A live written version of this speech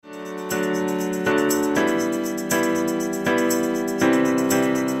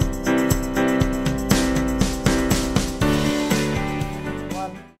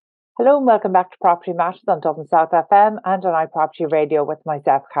and welcome back to Property Matters on Dublin South FM and on iProperty Radio with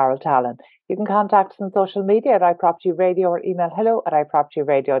myself, Carol Tallon. You can contact us on social media at iProperty Radio or email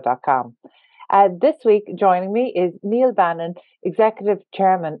hello@ipropertyradio.com. This week, joining me is Neil Bannon, Executive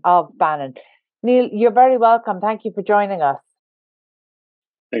Chairman of Bannon. Neil, you're very welcome. Thank you for joining us.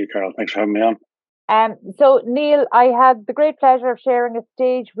 Thank you, Carol. Thanks for having me on. So, Neil, I had the great pleasure of sharing a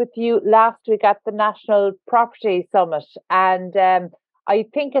stage with you last week at the National Property Summit, and I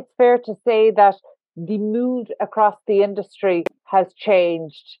think it's fair to say that the mood across the industry has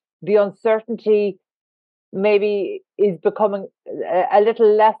changed. The uncertainty maybe is becoming a little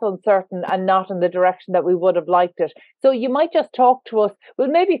less uncertain and not in the direction that we would have liked it. So you might just talk to us. Well,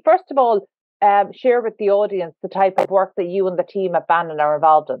 maybe first of all, share with the audience the type of work that you and the team at Bannon are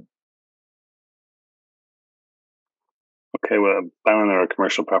involved in. Okay, well, Bannon are a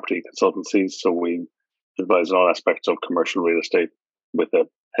commercial property consultancy, so we advise all aspects of commercial real estate with a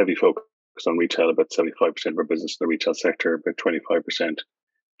heavy focus on retail. About 75% of our business in the retail sector, about 25%,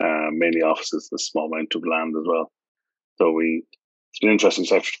 mainly offices, a small amount of land as well. So it's been an interesting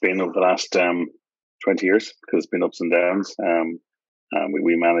sector to be in over the last 20 years because it's been ups and downs.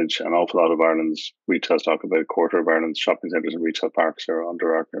 We manage an awful lot of Ireland's retail stock. About a quarter of Ireland's shopping centres and retail parks are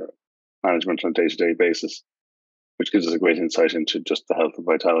under our management on a day-to-day basis, which gives us a great insight into just the health and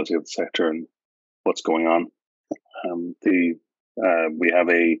vitality of the sector and what's going on. We have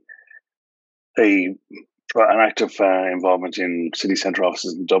an active involvement in city centre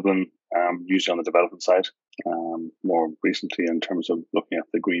offices in Dublin, usually on the development side. More recently, in terms of looking at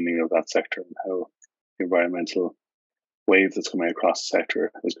the greening of that sector and how the environmental wave that's coming across the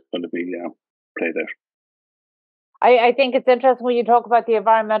sector is going to be played out. I think it's interesting when you talk about the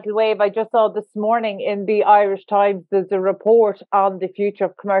environmental wave. I just saw this morning in the Irish Times, there's a report on the future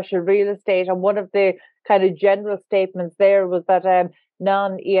of commercial real estate. And one of the kind of general statements there was that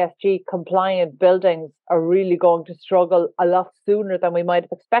non-ESG compliant buildings are really going to struggle a lot sooner than we might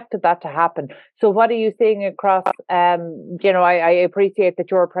have expected that to happen. So what are you seeing across, I appreciate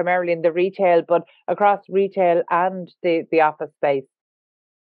that you're primarily in the retail, but across retail and the office space?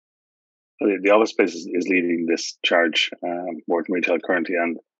 The office space is leading this charge more than retail currently,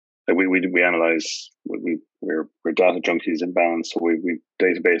 and we analyse. We're data junkies in Bannon, so we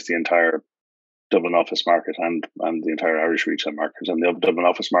database the entire Dublin office market and the entire Irish retail market. And the Dublin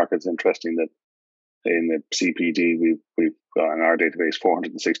office market is interesting that in the CPD we've got in our database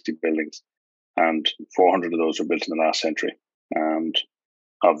 460 buildings, and 400 of those were built in the last century. And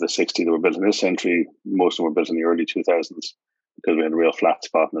of the 60 that were built in this century, most of them were built in the early 2000s. Because we had a real flat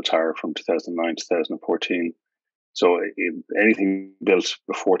spot in the tower from 2009 to 2014. So anything built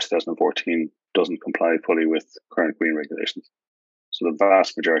before 2014 doesn't comply fully with current green regulations. So the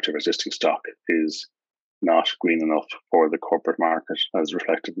vast majority of existing stock is not green enough for the corporate market, as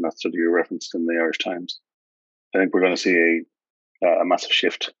reflected in that study you referenced in the Irish Times. I think we're going to see a massive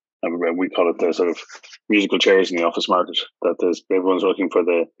shift. We call it the sort of musical chairs in the office market, that everyone's looking for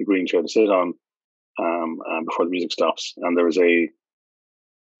the green chair to sit on before the music stops. And there is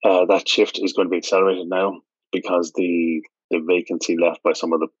that shift is going to be accelerated now because the vacancy left by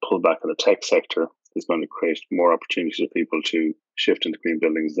some of the pullback in the tech sector is going to create more opportunities for people to shift into green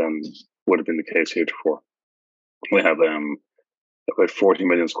buildings than would have been the case heretofore. We have about 40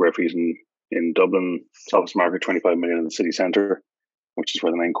 million square feet in Dublin office market, 25 million in the city centre, which is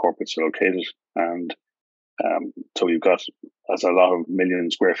where the main corporates are located. And so you've got a lot of million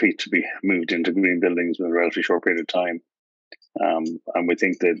square feet to be moved into green buildings in a relatively short period of time. And we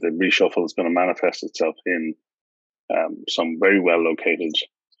think that the reshuffle is going to manifest itself in some very well located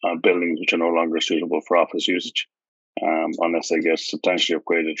buildings which are no longer suitable for office usage, unless they get substantially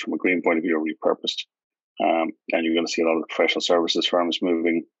upgraded from a green point of view or repurposed. And you're going to see a lot of professional services firms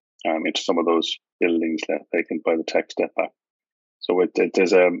moving into some of those buildings left vacant by the tech step back. So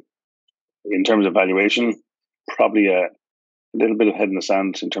there's in terms of valuation, probably a little bit of head in the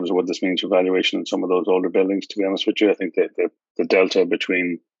sand in terms of what this means for valuation in some of those older buildings, to be honest with you. I think that the delta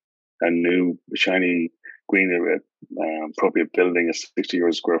between a new, shiny, green, appropriate building is 60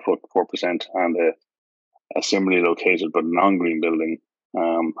 euros square foot, 4%, and a similarly located but non-green building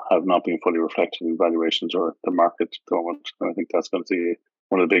have not been fully reflected in valuations or the market at the moment. And I think that's going to be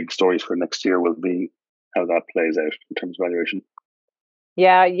one of the big stories for next year, will be how that plays out in terms of valuation.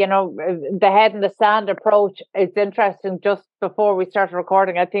 Yeah, the head in the sand approach is interesting. Just before we started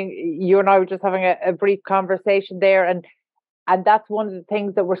recording, I think you and I were just having a brief conversation there, and that's one of the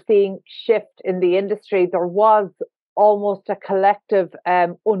things that we're seeing shift in the industry. There was almost a collective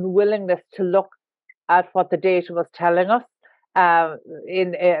unwillingness to look at what the data was telling us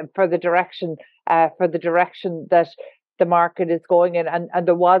for the direction that the market is going in, and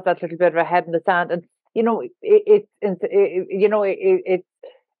there was that little bit of a head in the sand. And it's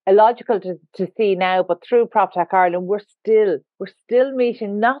illogical to see now, but through PropTech Ireland, we're still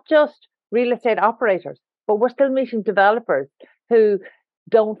meeting not just real estate operators, but we're still meeting developers who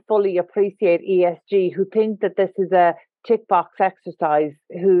don't fully appreciate ESG, who think that this is a tick box exercise,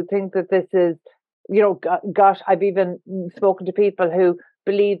 who think that this is, gosh, I've even spoken to people who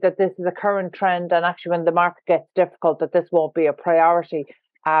believe that this is a current trend, and actually when the market gets difficult, that this won't be a priority.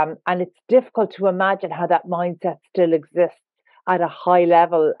 And it's difficult to imagine how that mindset still exists at a high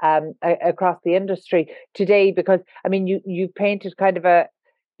level across the industry today, because I mean, you painted what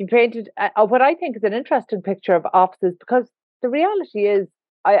I think is an interesting picture of offices, because the reality is,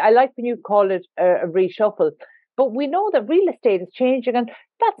 I like when you call it a reshuffle, but we know that real estate is changing, and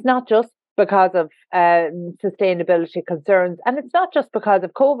that's not just because of sustainability concerns, and it's not just because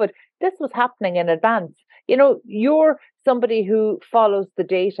of COVID. This was happening in advance. You're somebody who follows the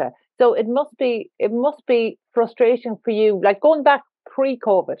data, so it must be frustrating for you, like going back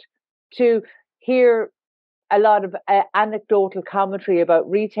pre-COVID, to hear a lot of anecdotal commentary about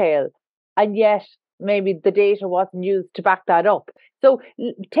retail, and yet maybe the data wasn't used to back that up. So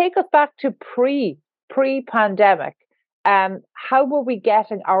take us back to pre-pandemic. How were we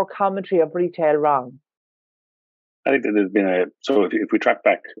getting our commentary of retail wrong? I think that there's been so if we track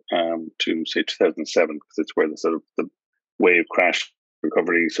back to say 2007, because it's where the sort of the wave crash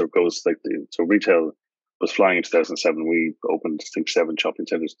recovery sort of goes, so retail was flying in 2007. We opened, I think, 7 shopping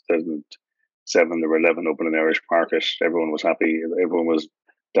centres in 2007. There were 11 open in the Irish market. Everyone was happy. Everyone was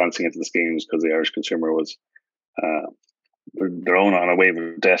dancing into the schemes because the Irish consumer was their own on a wave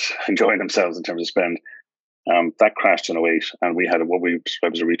of debt, enjoying themselves in terms of spend. That crashed in 08, and we had what we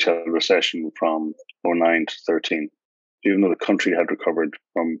described as a retail recession from 09 to 13. Even though the country had recovered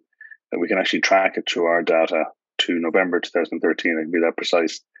from, we can actually track it through our data to November 2013. I can be that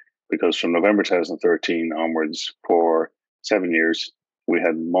precise, because from November 2013 onwards, for 7 years, we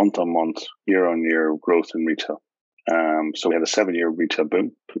had month-on-month, year-on-year growth in retail. So we had a 7-year retail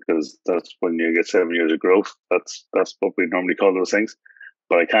boom, because that's when you get 7 years of growth. That's what we normally call those things.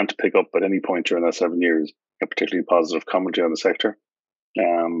 But I can't pick up at any point during that 7 years a particularly positive commentary on the sector.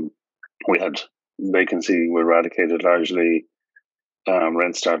 We had vacancy were eradicated largely.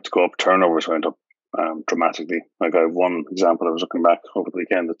 Rents started to go up. Turnovers went up dramatically. Like, I have one example. I was looking back over the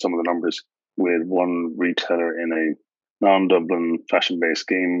weekend at some of the numbers. We had one retailer in a non-Dublin fashion-based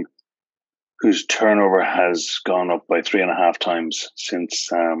scheme whose turnover has gone up by 3.5 times since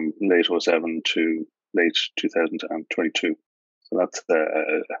late 07 to late 2022. So that's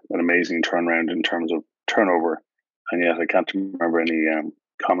an amazing turnaround in terms of turnover, and yet I can't remember any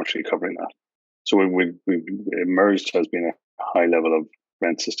commentary covering that. So we've emerged as being a high level of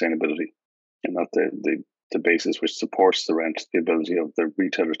rent sustainability, and that the basis which supports the rent, the ability of the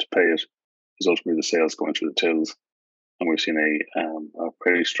retailers to pay it, is ultimately the sales going through the tills, and we've seen a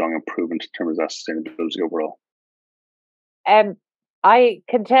pretty strong improvement in terms of that sustainability overall. I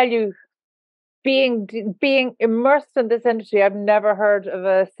can tell you, being immersed in this industry, I've never heard of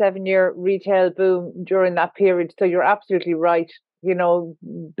a 7-year retail boom during that period. So you're absolutely right.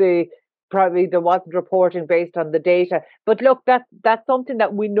 Probably there wasn't reporting based on the data, but look, that's something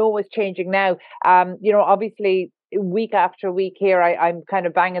that we know is changing now. Obviously, week after week here, I'm kind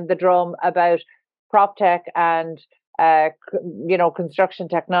of banging the drum about PropTech and construction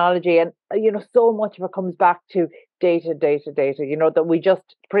technology, and so much of it comes back to data, that we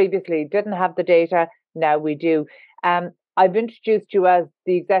just previously didn't have the data, now we do. I've introduced you as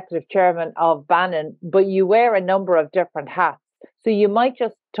the executive chairman of Bannon, but you wear a number of different hats. So you might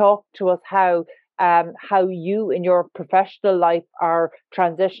just talk to us how you in your professional life are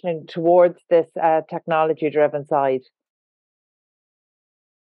transitioning towards this technology driven side.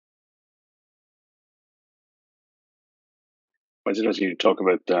 As you talk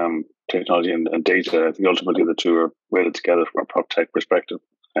about technology and data, I think ultimately the two are wedded together from a prop tech perspective.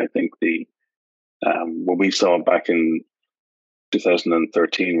 I think what we saw back in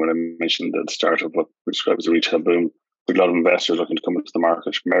 2013, when I mentioned at the start of what we describe as a retail boom, with a lot of investors looking to come into the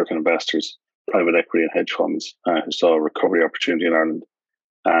market, American investors, private equity and hedge funds, who saw a recovery opportunity in Ireland,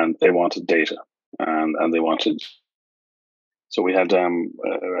 and they wanted data, and they wanted. So we had, I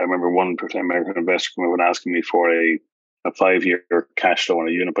remember one American investor coming over and asking me for a 5-year cash flow on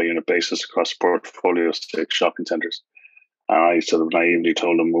a unit by unit basis across a portfolio of 6 shopping centres. And I sort of naively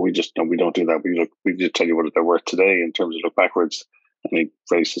told him, well, we don't do that. We just tell you what they're worth today in terms of look backwards. And he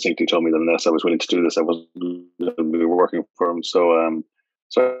very succinctly told me that unless I was willing to do this, I wasn't going to be working for him. So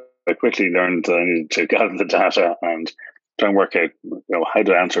I quickly learned that I needed to gather the data and try and work out, how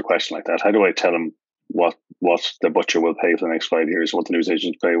to answer a question like that. How do I tell him what what the butcher will pay for the next 5 years, what the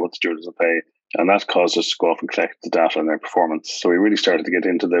newsagents pay, what the stewards will pay. And that caused us to go off and collect the data on their performance. So we really started to get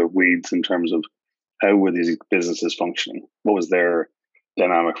into the weeds in terms of how were these businesses functioning? What was their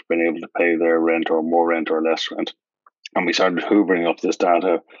dynamic for being able to pay their rent or more rent or less rent? And we started hoovering up this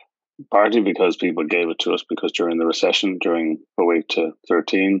data, partly because people gave it to us, because during the recession, during 08 to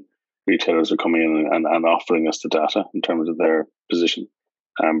 13, retailers were coming in and offering us the data in terms of their position,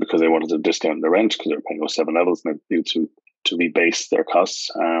 because they wanted to discount their rent because they were paying those 7 levels and they needed to rebase their costs.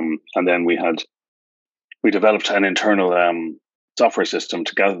 And then we developed an internal software system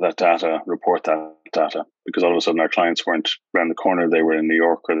to gather that data, report that data, because all of a sudden our clients weren't around the corner, they were in New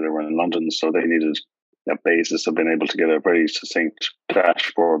York or they were in London, so they needed a basis of being able to get a very succinct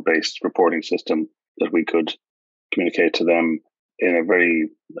dashboard-based reporting system that we could communicate to them in a very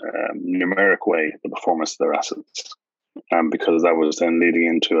numeric way, the performance of their assets. Because that was then leading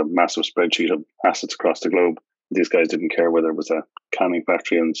into a massive spreadsheet of assets across the globe. These guys didn't care whether it was a canning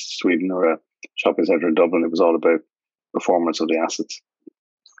factory in Sweden or a shopping centre in Dublin. It was all about performance of the assets.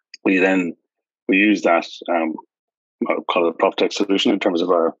 We used that, I'll call it a PropTech solution in terms of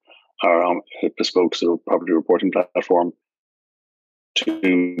our bespoke sort of property reporting platform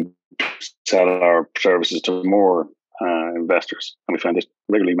to sell our services to more investors. And we found it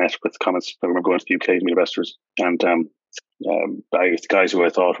regularly met with comments. I remember going to the UK to meet investors, and the guys who I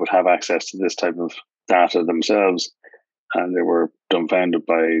thought would have access to this type of data themselves, and they were dumbfounded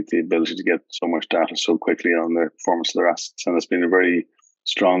by the ability to get so much data so quickly on the performance of their assets. And it's been a very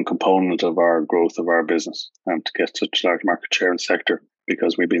strong component of our growth of our business, to get such large market share in the sector,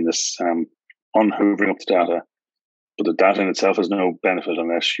 because we've been this unhoovering up the data. But the data in itself has no benefit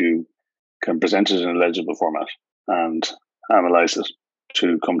unless you can present it in a legible format and analyze it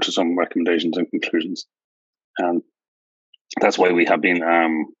to come to some recommendations and conclusions. And that's why we have been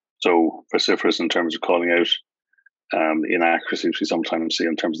so vociferous in terms of calling out the inaccuracies we sometimes see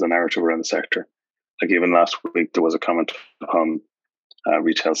in terms of the narrative around the sector. Like even last week, there was a comment on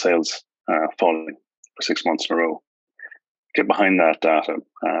retail sales falling for 6 months in a row. Get behind that data.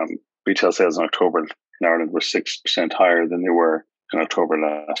 Retail sales in October in Ireland were 6% higher than they were in October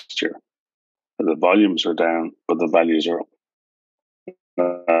last year. The volumes are down, but the values are up.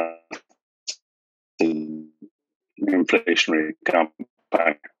 The inflationary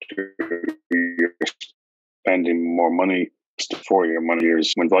compact, you're spending more money 4-year money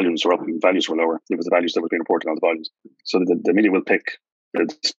years when volumes were up and values were lower. It was the values that were being reported on the volumes. So the media will pick the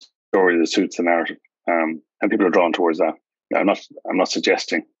story that suits the narrative, and people are drawn towards that. I'm not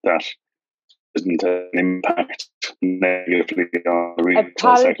suggesting that isn't an impact negatively on the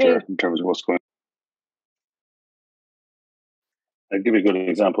retail sector in terms of what's going on. I'll give you a good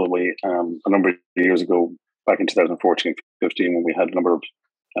example. We a number of years ago, back in 2014-15, when we had a number of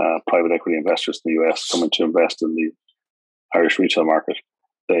private equity investors in the US coming to invest in the Irish retail market.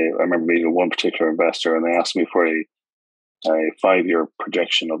 I remember meeting one particular investor, and they asked me for a 5-year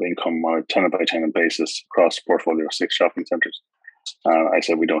projection of income on a tenant by tenant basis across a portfolio of 6 shopping centres. I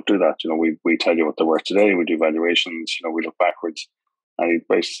said, we don't do that. We tell you what they're worth today. We do valuations. We look backwards. And he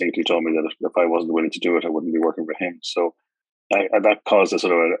basically told me that if I wasn't willing to do it, I wouldn't be working for him. So that caused a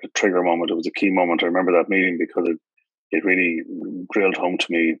sort of a trigger moment. It was a key moment. I remember that meeting because it really drilled home to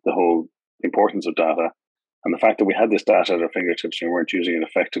me the whole importance of data and the fact that we had this data at our fingertips and we weren't using it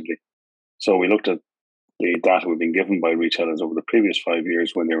effectively. So we looked at the data we've been given by retailers over the previous 5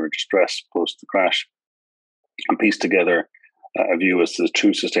 years when they were distressed post the crash, and pieced together a view as to the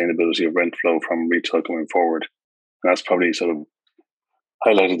true sustainability of rent flow from retail going forward. And that's probably sort of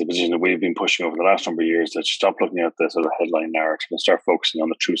highlighted the position that we've been pushing over the last number of years, that stop looking at the sort of headline narrative and start focusing on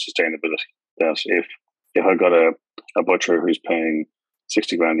the true sustainability. That if I've got a butcher who's paying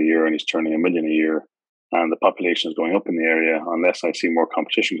 60 grand a year and he's turning $1 million a year, and the population is going up in the area, unless I see more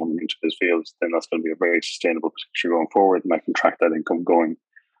competition coming into his fields, then that's going to be a very sustainable picture going forward, and I can track that income going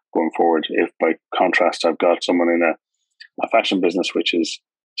forward. If by contrast I've got someone in a fashion business which is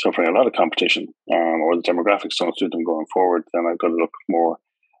suffering a lot of competition, or the demographics don't suit them going forward, then I've got to look more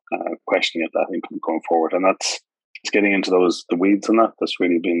questioning at that income going forward. And it's getting into the weeds on that that's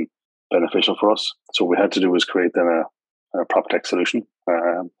really been beneficial for us. So what we had to do was create then a PropTech solution,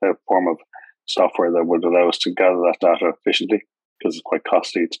 a form of software that would allow us to gather that data efficiently, because it's quite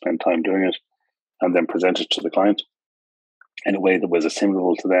costly to spend time doing it, and then present it to the client in a way that was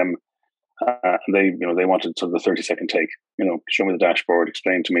assimilable to them. And they wanted sort of the 30-second take. Show me the dashboard,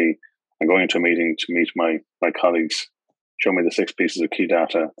 explain to me. I'm going into a meeting to meet my colleagues. Show me the 6 pieces of key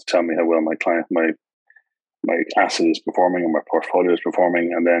data to tell me how well my asset is performing and my portfolio is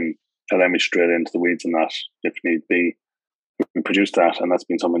performing, and then allow me to drill into the weeds on that if need be. we produce that, and that's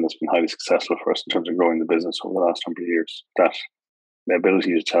been something that's been highly successful for us in terms of growing the business over the last number of years. That the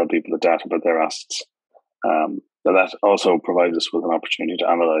ability to tell people the data about their assets. That also provides us with an opportunity to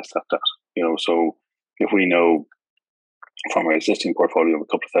analyze that data. So if we know from our existing portfolio of a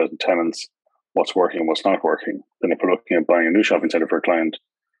couple of thousand tenants what's working and what's not working, then if we're looking at buying a new shopping centre for a client,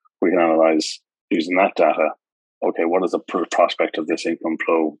 we can analyze using that data. Okay, what is the prospect of this income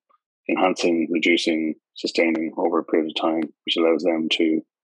flow enhancing, reducing, sustaining over a period of time, which allows them to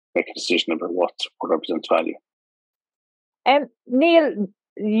make a decision about what represents value. Neil,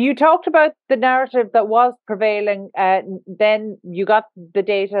 you talked about the narrative that was prevailing. Then you got the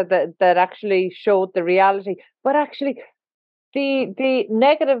data that actually showed the reality. But actually, the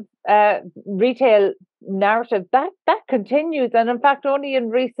negative retail narrative that continues, and in fact, only in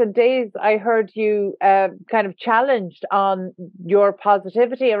recent days I heard you kind of challenged on your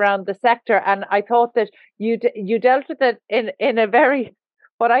positivity around the sector, and I thought that you dealt with it in a very,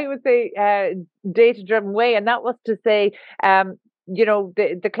 what I would say, data-driven way, and that was to say,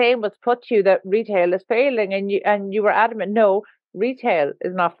 the claim was put to you that retail is failing, and you were adamant, no, retail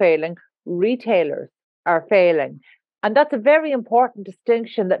is not failing, retailers are failing. And that's a very important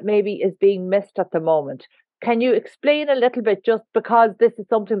distinction that maybe is being missed at the moment. Can you explain a little bit, just because this is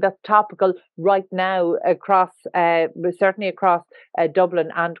something that's topical right now across, certainly across Dublin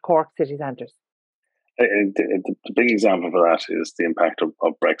and Cork city centres? The big example for that is the impact of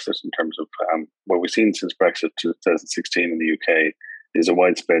Brexit in terms of what we've seen since Brexit 2016 in the UK is a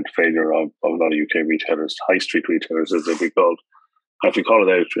widespread failure of a lot of UK retailers, high street retailers as they'd be called. If you call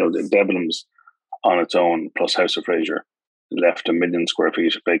it out, Debenhams on its own, plus House of Fraser, left 1 million square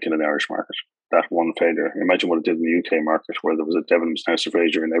feet vacant in the Irish market. That one failure. Imagine what it did in the UK market, where there was a Debenhams House of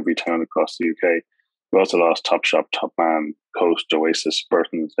Fraser in every town across the UK. We also lost Topshop, Topman, Coast, Oasis,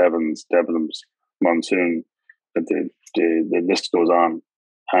 Burton's, Devon's, Debenhams, Monsoon. The list goes on.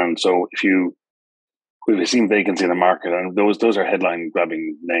 And so we've seen vacancy in the market, and those are headline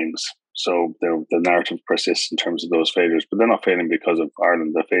grabbing names. So the narrative persists in terms of those failures, but they're not failing because of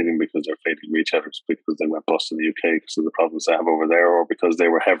Ireland. They're failing because they're failing retailers, because they went bust in the UK because of the problems they have over there, or because they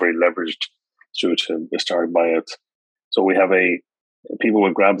were heavily leveraged through to historic buyouts. So we have people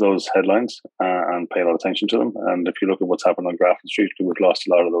will grab those headlines and pay a lot of attention to them. And if you look at what's happened on Grafton Street, we've lost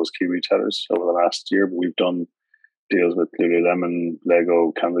a lot of those key retailers over the last year. But we've done deals with Lululemon,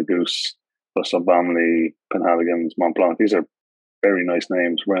 Lego, Canada Goose, Russell Bomley, Penhaligon's, Montblanc. These are very nice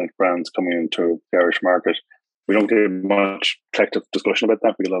names, brands coming into the Irish market. We don't get much collective discussion about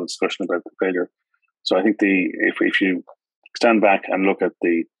that. We get a lot of discussion about the failure. So I think if you stand back and look at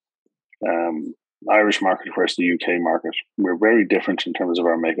the Irish market versus the UK market, we're very different in terms of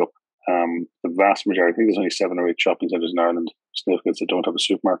our makeup. The vast majority, I think there's only 7 or 8 shopping centres in Ireland, significant that don't have a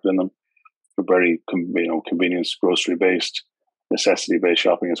supermarket in them. We're very convenience, grocery based, necessity based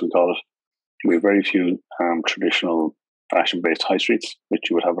shopping, as we call it. We have very few traditional fashion based high streets, which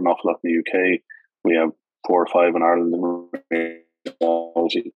you would have an awful lot in the UK. We have 4 or 5 in Ireland.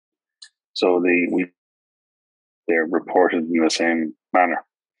 So they're reported in the same manner,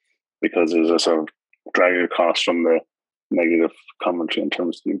 because there's a sort of drag cost from the negative commentary in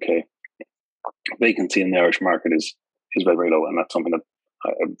terms of the UK. Vacancy in the Irish market is very, very low, and that's something that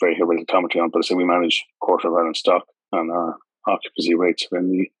I'm very heavily commentary on. But I say we manage a quarter of Ireland stock, and our occupancy rates are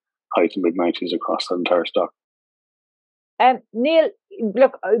in the high to mid 90s across the entire stock. Neil,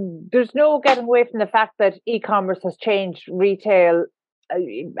 look, there's no getting away from the fact that e-commerce has changed retail.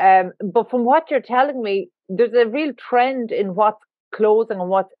 But from what you're telling me, there's a real trend in what's closing and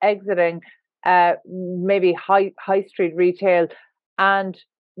what's exiting, maybe high street retail, and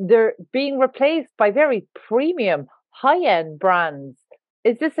they're being replaced by very premium, high-end brands.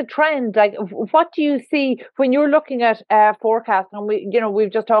 Is this a trend? Like, what do you see when you're looking at forecasting?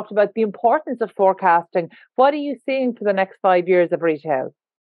 We've just talked about the importance of forecasting. What are you seeing for the next 5 years of retail?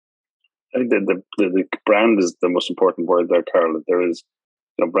 I think the brand is the most important word there, Carol.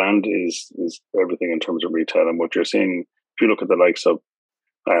 Brand is everything in terms of retail, and what you're seeing, if you look at the likes of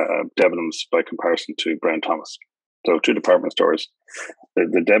Debenhams by comparison to Brown Thomas, so 2 department stores,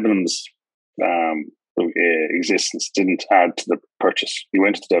 the Debenhams existence didn't add to the purchase. You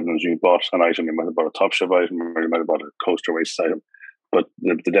went to the Debenhams, you bought an item, you might have bought a Topshop item, or you might have bought a Coast or Oasis item, but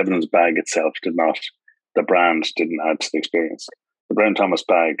the Debenhams bag itself did not. The brand didn't add to the experience. The Brown Thomas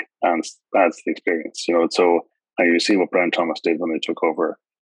bag adds to the experience. So and you see what Brown Thomas did when they took over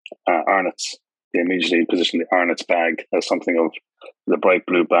Arnott's. They immediately positioned the Arnott's bag as something of the bright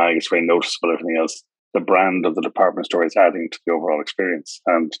blue bag. It's very noticeable. Everything else, the brand of the department store is adding to the overall experience,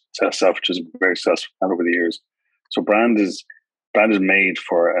 and itself, which is very successful over the years. So brand is made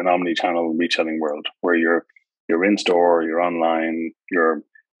for an omni-channel retailing world, where you're you're in store, you're online, you're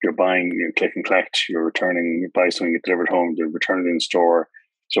buying, you click and collect, you're returning, you buy something, you deliver it home, you return it in store.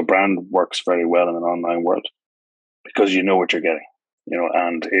 So brand works very well in an online world because you know what you're getting,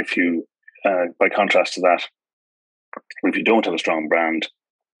 and if you, by contrast to that, if you don't have a strong brand,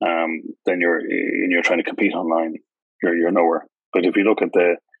 then you're trying to compete online, you're nowhere. But if you look at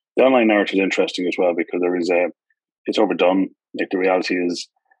the online narrative is interesting as well because it's overdone. Like the reality is,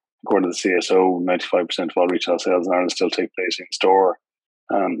 according to the CSO, 95% of all retail sales in Ireland still take place in store.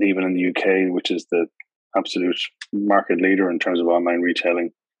 Even in the UK, which is the absolute market leader in terms of online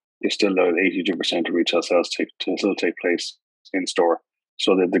retailing, they still know 82% of retail sales still take place in store.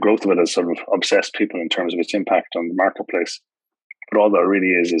 So the growth of it has sort of obsessed people in terms of its impact on the marketplace. But all that really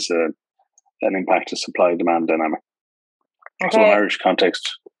is an impact of supply-demand dynamic. Okay. So in Irish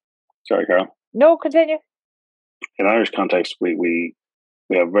context, sorry, Carol. No, continue. In Irish context, we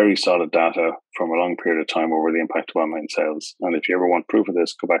have very solid data from a long period of time over the impact of online sales. And if you ever want proof of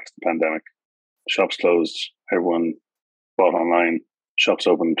this, go back to the pandemic. Shops closed, everyone bought online, shops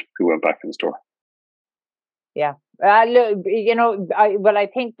opened, who went back in store. Yeah. Look, I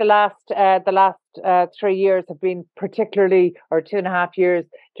think the last 3 years have been particularly, or 2.5 years,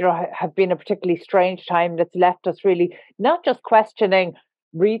 have been a particularly strange time that's left us really not just questioning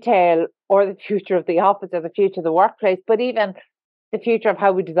retail or the future of the office or the future of the workplace, but even the future of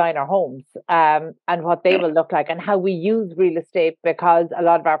how we design our homes, and what they will look like, and how we use real estate, because a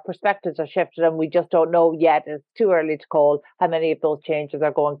lot of our perspectives are shifted and we just don't know yet. It's too early to call how many of those changes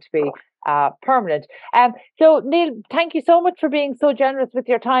are going to be permanent. So Neil, thank you so much for being so generous with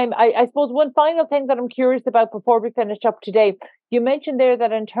your time. I suppose one final thing that I'm curious about before we finish up today, you mentioned there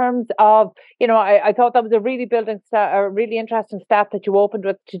that in terms of, I thought that was a really interesting stat that you opened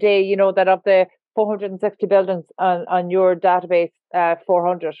with today, that of the 460 buildings on your database,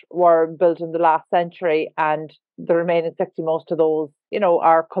 400 were built in the last century, and the remaining 60, most of those,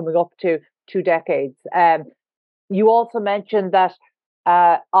 are coming up to 2 decades. You also mentioned that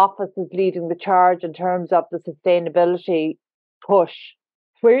office is leading the charge in terms of the sustainability push.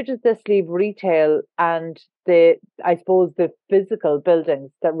 Where does this leave retail and the physical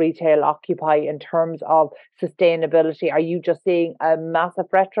buildings that retail occupy in terms of sustainability? Are you just seeing a massive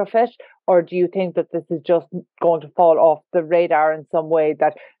retrofit, or do you think that this is just going to fall off the radar in some way,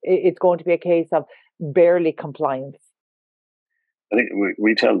 that it's going to be a case of barely compliance? I think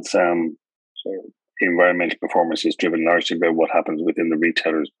retail's environmental performance is driven largely by what happens within the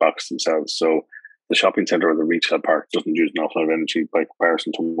retailer's box themselves. So the shopping centre or the retail park doesn't use an awful lot of energy by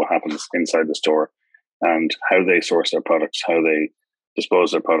comparison to what happens inside the store, and how they source their products, how they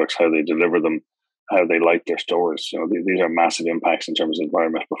dispose their products, how they deliver them, how they light their stores. These are massive impacts in terms of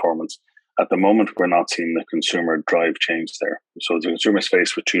environmental performance. At the moment, we're not seeing the consumer drive change there. So the consumer's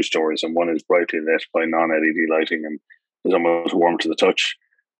faced with 2 stores, and one is brightly lit by non-LED lighting and is almost warm to the touch.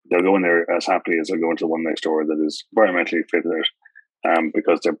 They'll go in there as happily as they'll go into the one next door that is environmentally fitted out,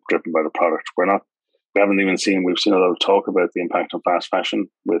 because they're driven by the product. We've seen a lot of talk about the impact on fast fashion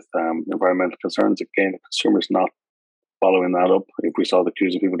with environmental concerns. Again, the consumer's not following that up. If we saw the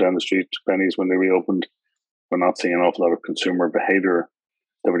queues of people down the street to Pennies when they reopened, we're not seeing an awful lot of consumer behaviour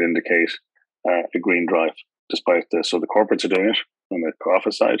that would indicate a green drive, despite this. So the corporates are doing it on the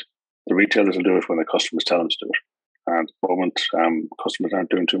office side. The retailers will do it when the customers tell them to do it. And at the moment, customers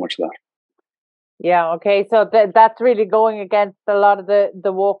aren't doing too much of that. Yeah, okay. So that's really going against a lot of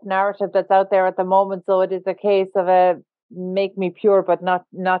the woke narrative that's out there at the moment. So it is a case of a make me pure, but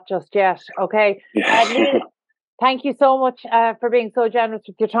not just yet. Okay. Neil, thank you so much for being so generous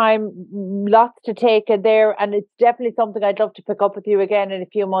with your time. Lots to take in there, and it's definitely something I'd love to pick up with you again in a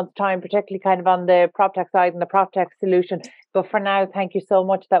few months' time, particularly kind of on the PropTech side and the PropTech solution. But for now, thank you so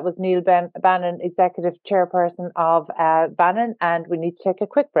much. That was Neil Bannon, Executive Chairperson of Bannon, and we need to take a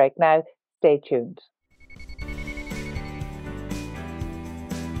quick break now. Stay tuned.